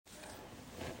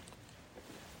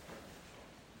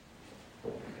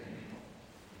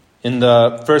In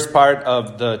the first part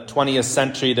of the 20th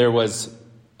century, there was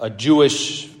a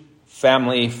Jewish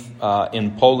family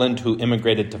in Poland who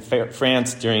immigrated to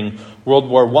France during World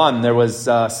War I. There was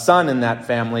a son in that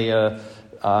family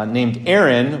named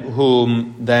Aaron,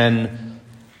 whom then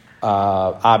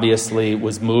obviously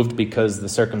was moved because the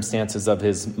circumstances of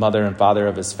his mother and father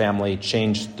of his family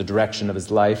changed the direction of his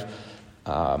life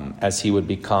as he would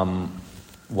become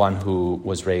one who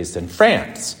was raised in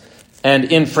France. And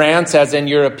in France, as in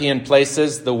European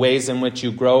places, the ways in which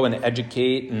you grow and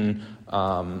educate and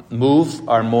move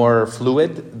are more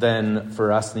fluid than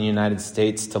for us in the United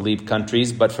States to leave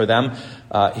countries. But for them,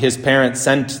 his parents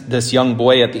sent this young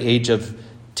boy at the age of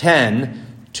 10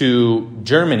 to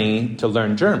Germany to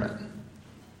learn German.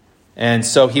 And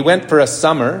so he went for a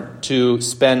summer to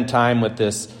spend time with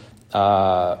this.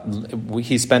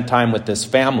 He spent time with this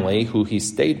family who he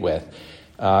stayed with.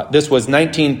 This was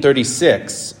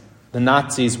 1936. The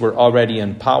Nazis were already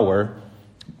in power,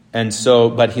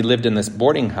 but he lived in this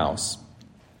boarding house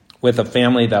with a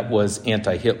family that was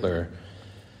anti-Hitler.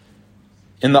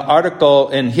 In the article,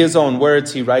 in his own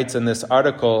words, he writes in this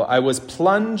article, "I was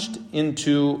plunged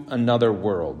into another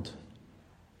world.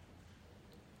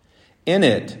 In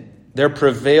it, there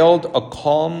prevailed a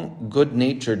calm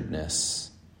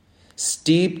good-naturedness,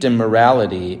 steeped in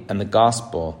morality and the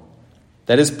gospel,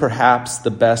 that is perhaps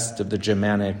the best of the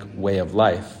Germanic way of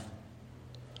life.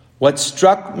 What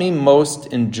struck me most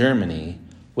in Germany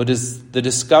was the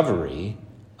discovery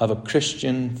of a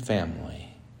Christian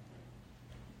family."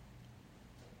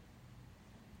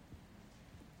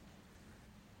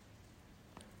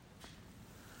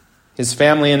 His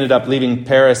family ended up leaving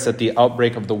Paris at the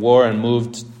outbreak of the war and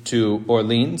moved to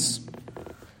Orleans.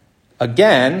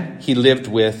 Again, he lived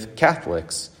with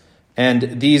Catholics,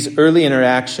 and these early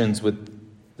interactions with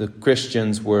the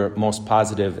Christians were most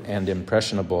positive and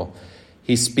impressionable.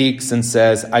 He speaks and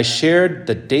says, "I shared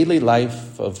the daily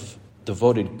life of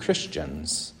devoted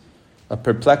Christians," a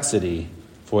perplexity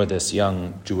for this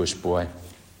young Jewish boy.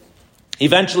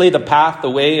 Eventually,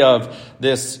 the way of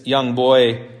this young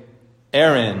boy,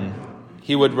 Aaron,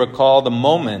 he would recall the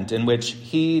moment in which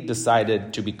he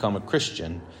decided to become a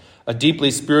Christian, a deeply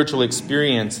spiritual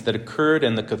experience that occurred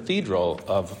in the Cathedral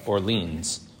of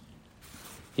Orleans.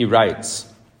 He writes,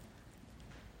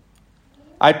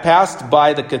 "I passed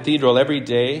by the cathedral every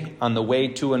day on the way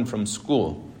to and from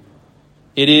school.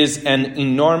 It is an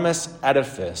enormous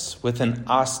edifice with an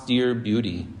austere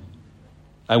beauty.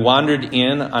 I wandered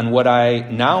in on what I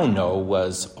now know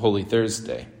was Holy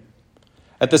Thursday.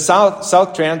 At the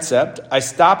south transept, I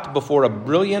stopped before a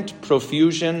brilliant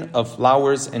profusion of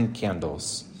flowers and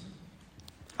candles.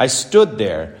 I stood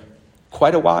there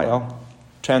quite a while,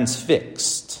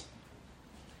 transfixed,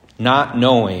 not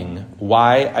knowing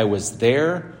why I was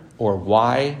there or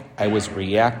why I was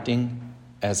reacting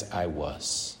as I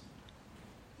was."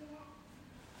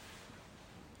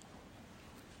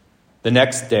 The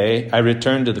next day, I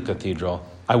returned to the cathedral.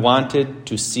 I wanted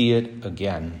to see it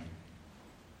again.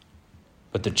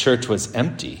 But the church was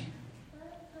empty,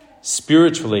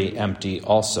 spiritually empty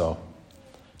also.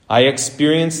 I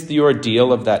experienced the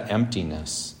ordeal of that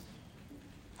emptiness.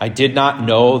 I did not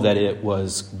know that it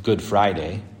was Good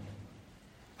Friday.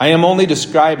 I am only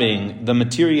describing the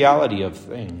materiality of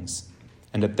things.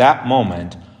 And at that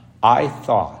moment, I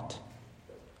thought,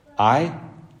 I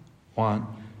want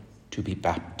to be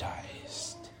baptized.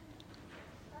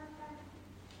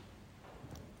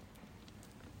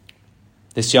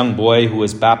 This young boy who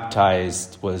was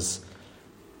baptized was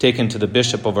taken to the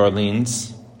Bishop of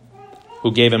Orleans,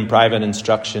 who gave him private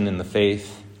instruction in the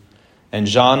faith. And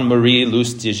Jean-Marie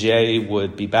Lustiger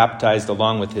would be baptized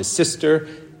along with his sister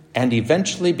and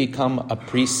eventually become a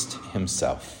priest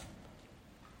himself.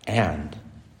 And,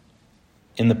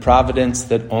 in the providence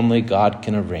that only God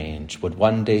can arrange, would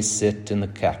one day sit in the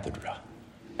cathedra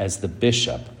as the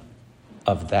bishop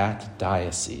of that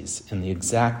diocese in the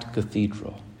exact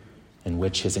cathedral in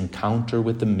which his encounter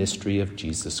with the mystery of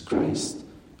Jesus Christ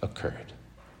occurred.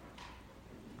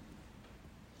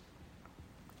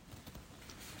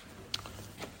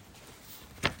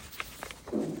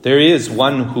 There is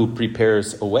one who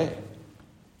prepares a way.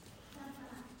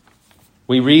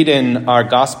 We read in our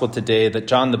gospel today that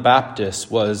John the Baptist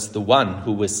was the one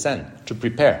who was sent to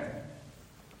prepare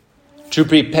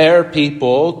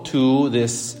people to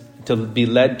be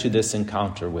led to this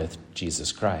encounter with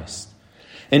Jesus Christ.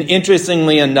 And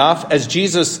interestingly enough, as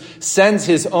Jesus sends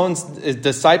his own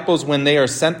disciples when they are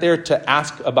sent there to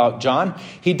ask about John,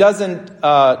 he doesn't,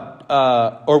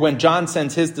 or when John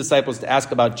sends his disciples to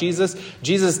ask about Jesus,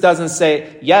 Jesus doesn't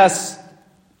say, yes.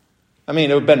 I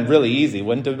mean, it would have been really easy,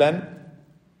 wouldn't it have been?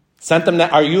 Sent them,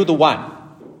 are you the one?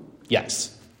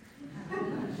 Yes.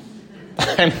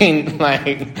 I mean,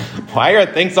 like, why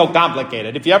are things so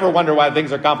complicated? If you ever wonder why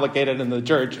things are complicated in the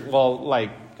church, well, like,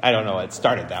 I don't know, it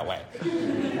started that way.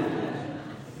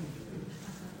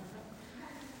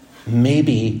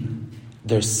 Maybe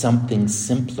there's something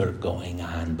simpler going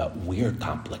on, but we're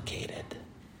complicated.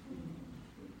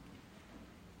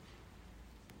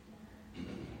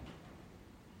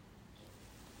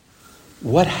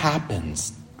 What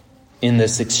happens in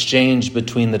this exchange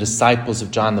between the disciples of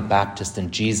John the Baptist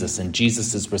and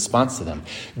Jesus' response to them?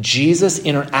 Jesus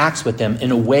interacts with them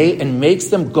in a way and makes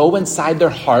them go inside their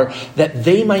heart that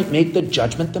they might make the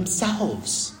judgment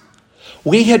themselves.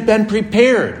 We had been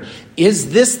prepared.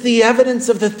 Is this the evidence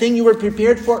of the thing you were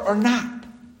prepared for or not?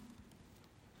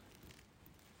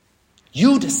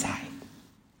 You decide.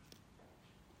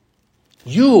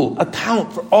 You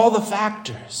account for all the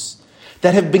factors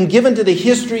that have been given to the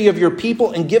history of your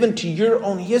people and given to your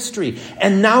own history.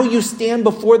 And now you stand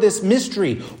before this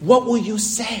mystery. What will you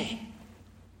say?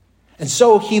 And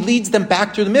so he leads them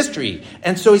back through the mystery.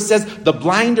 And so he says, the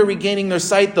blind are regaining their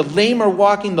sight, the lame are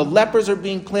walking, the lepers are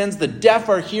being cleansed, the deaf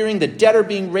are hearing, the dead are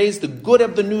being raised, the good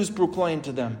have the news proclaimed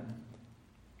to them.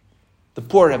 The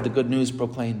poor have the good news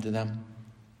proclaimed to them.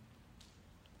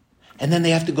 And then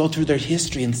they have to go through their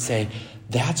history and say,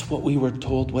 that's what we were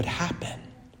told would happen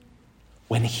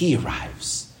when he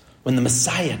arrives, when the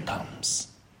Messiah comes.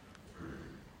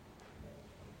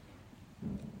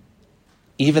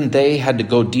 Even they had to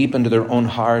go deep into their own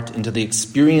heart, into the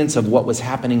experience of what was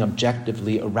happening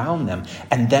objectively around them.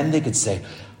 And then they could say,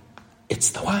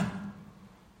 it's the one.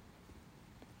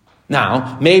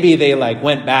 Now, maybe they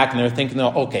went back and they're thinking,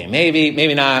 okay,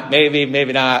 maybe not,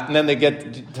 maybe not. And then they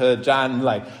get to John,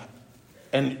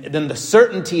 and then the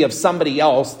certainty of somebody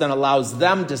else then allows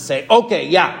them to say, okay,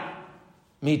 yeah,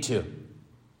 me too.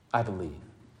 I believe.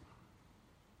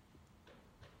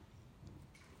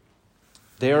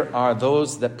 There are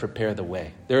those that prepare the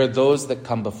way. There are those that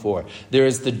come before. There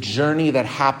is the journey that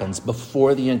happens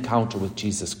before the encounter with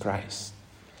Jesus Christ.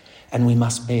 And we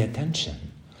must pay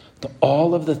attention to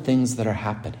all of the things that are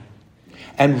happening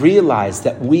and realize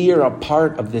that we are a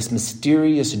part of this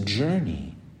mysterious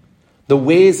journey, the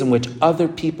ways in which other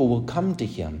people will come to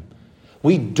him.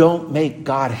 We don't make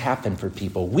God happen for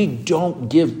people. We don't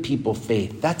give people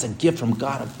faith. That's a gift from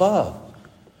God above.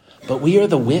 But we are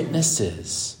the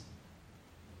witnesses.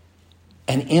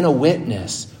 And in a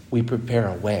witness, we prepare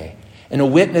a way. And a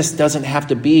witness doesn't have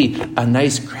to be a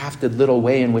nice crafted little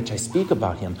way in which I speak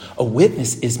about him. A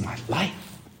witness is my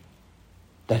life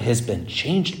that has been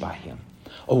changed by him.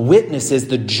 A witness is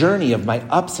the journey of my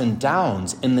ups and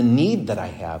downs and the need that I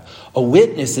have. A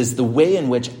witness is the way in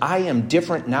which I am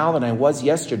different now than I was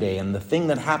yesterday, and the thing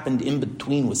that happened in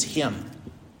between was him.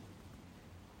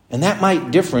 And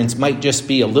that difference might just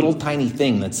be a little tiny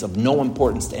thing that's of no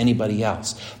importance to anybody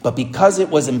else. But because it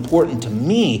was important to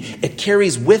me, it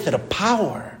carries with it a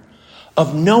power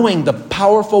of knowing the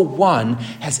powerful one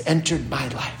has entered my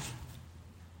life.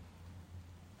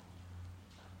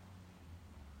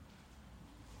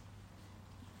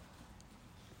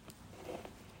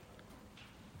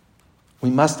 We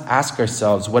must ask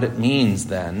ourselves what it means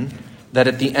then that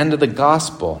at the end of the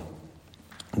gospel,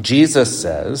 Jesus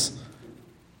says,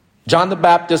 John the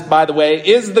Baptist, by the way,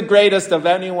 is the greatest of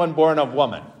anyone born of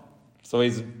woman. So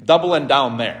he's doubling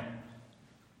down there.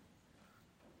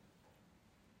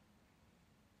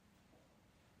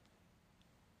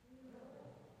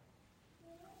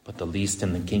 But the least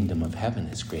in the kingdom of heaven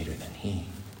is greater than he.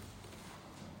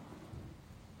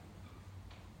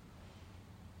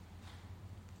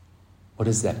 What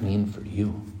does that mean for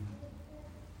you?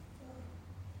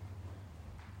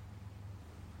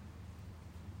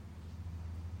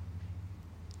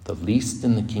 The least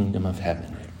in the kingdom of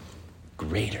heaven,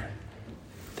 greater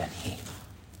than he.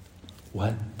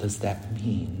 What does that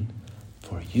mean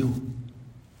for you?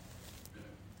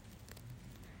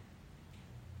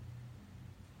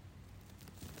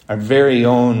 Our very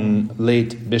own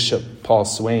late Bishop Paul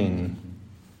Swain,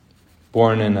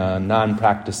 born in a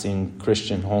non-practicing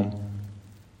Christian home,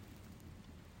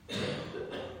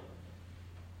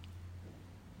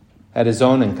 had his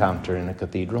own encounter in a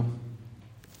cathedral,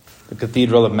 the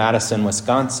Cathedral of Madison,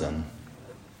 Wisconsin,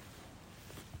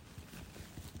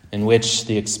 in which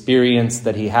the experience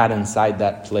that he had inside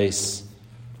that place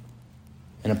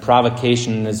and a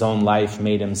provocation in his own life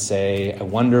made him say, I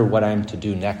wonder what I'm to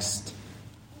do next.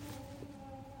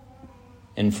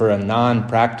 And for a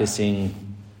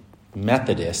non-practicing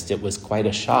Methodist, it was quite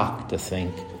a shock to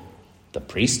think, the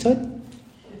priesthood?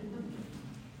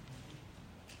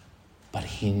 But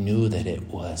he knew that it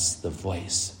was the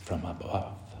voice from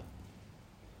above.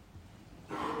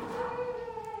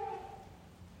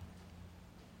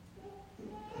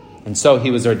 And so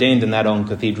he was ordained in that own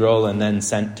cathedral and then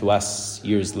sent to us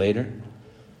years later.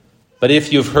 But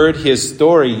if you've heard his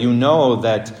story, you know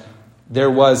that there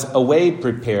was a way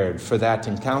prepared for that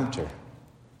encounter.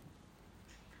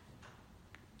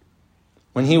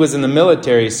 When he was in the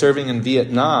military serving in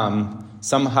Vietnam,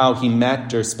 somehow he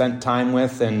met or spent time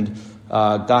with and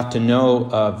got to know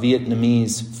a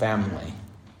Vietnamese family.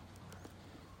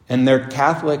 And their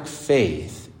Catholic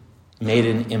faith made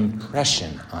an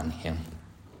impression on him.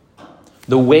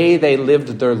 The way they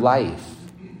lived their life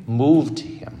moved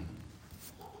him.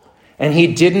 And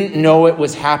he didn't know it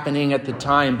was happening at the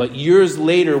time, but years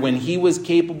later, when he was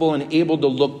capable and able to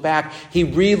look back, he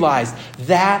realized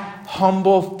that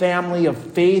humble family of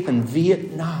faith in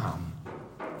Vietnam,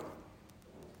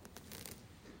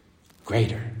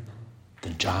 greater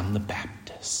than John the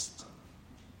Baptist.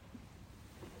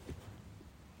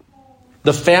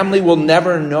 The family will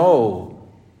never know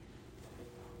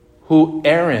who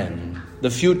Aaron, the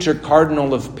future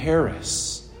Cardinal of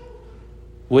Paris,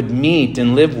 would meet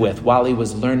and live with while he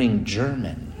was learning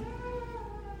German.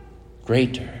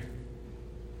 Greater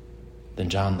than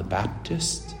John the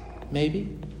Baptist,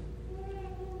 maybe?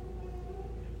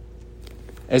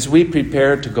 As we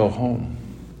prepare to go home,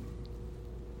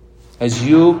 as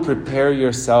you prepare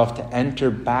yourself to enter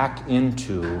back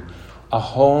into a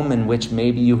home in which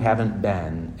maybe you haven't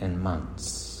been in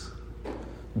months,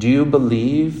 do you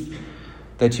believe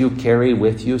that you carry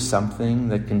with you something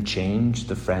that can change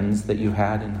the friends that you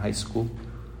had in high school?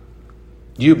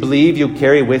 Do you believe you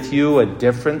carry with you a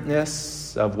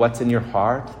differentness of what's in your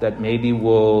heart that maybe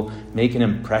will make an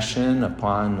impression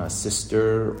upon a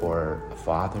sister or a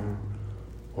father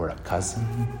or a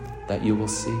cousin that you will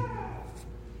see?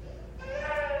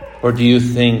 Or do you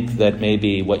think that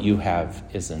maybe what you have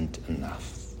isn't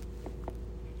enough?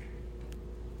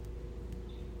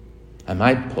 I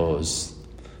might pose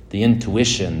the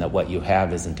intuition that what you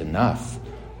have isn't enough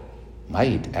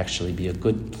might actually be a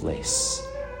good place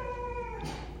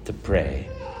to pray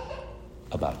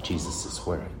about Jesus'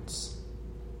 words.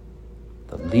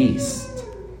 The least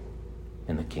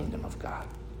in the kingdom of God.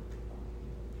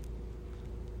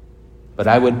 But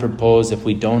I would propose, if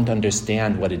we don't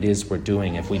understand what it is we're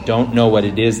doing, if we don't know what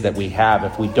it is that we have,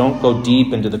 if we don't go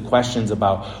deep into the questions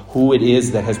about who it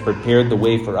is that has prepared the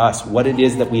way for us, what it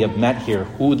is that we have met here,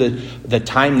 who the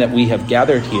time that we have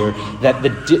gathered here, that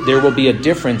there will be a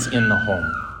difference in the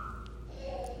home.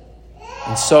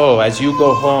 And so, as you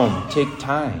go home, take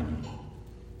time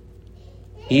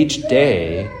each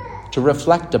day to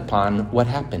reflect upon what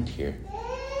happened here.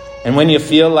 And when you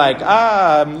feel like,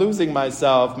 I'm losing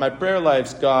myself, my prayer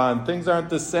life's gone, things aren't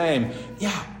the same.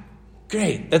 Yeah,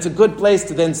 great. That's a good place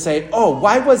to then say,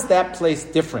 why was that place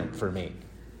different for me?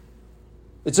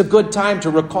 It's a good time to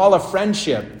recall a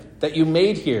friendship that you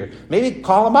made here. Maybe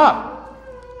call them up.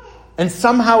 And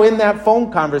somehow in that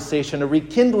phone conversation, a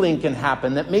rekindling can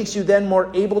happen that makes you then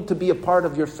more able to be a part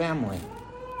of your family.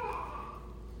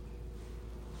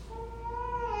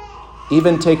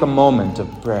 Even take a moment of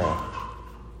prayer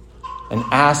and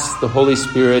ask the Holy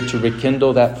Spirit to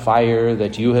rekindle that fire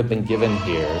that you have been given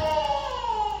here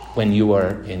when you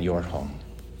are in your home.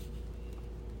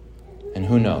 And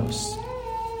who knows?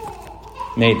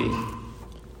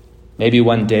 Maybe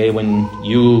one day when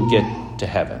you get to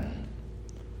heaven,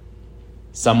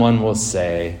 someone will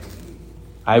say,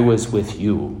 I was with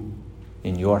you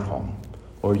in your home,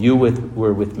 or you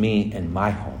were with me in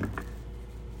my home,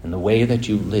 and the way that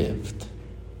you lived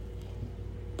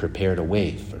prepared a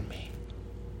way for me.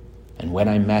 And when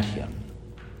I met him,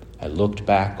 I looked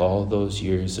back all those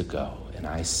years ago and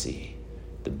I see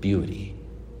the beauty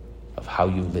of how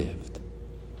you lived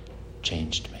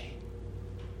changed me.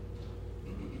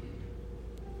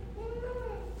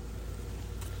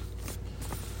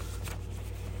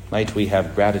 Might we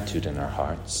have gratitude in our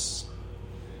hearts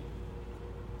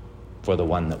for the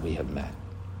one that we have met.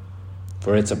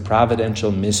 For it's a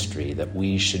providential mystery that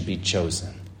we should be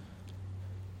chosen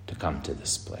to come to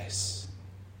this place.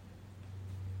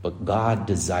 But God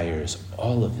desires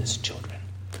all of his children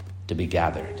to be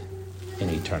gathered in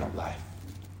eternal life.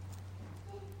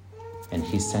 And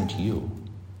he sent you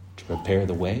to prepare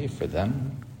the way for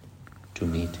them to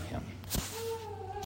meet him.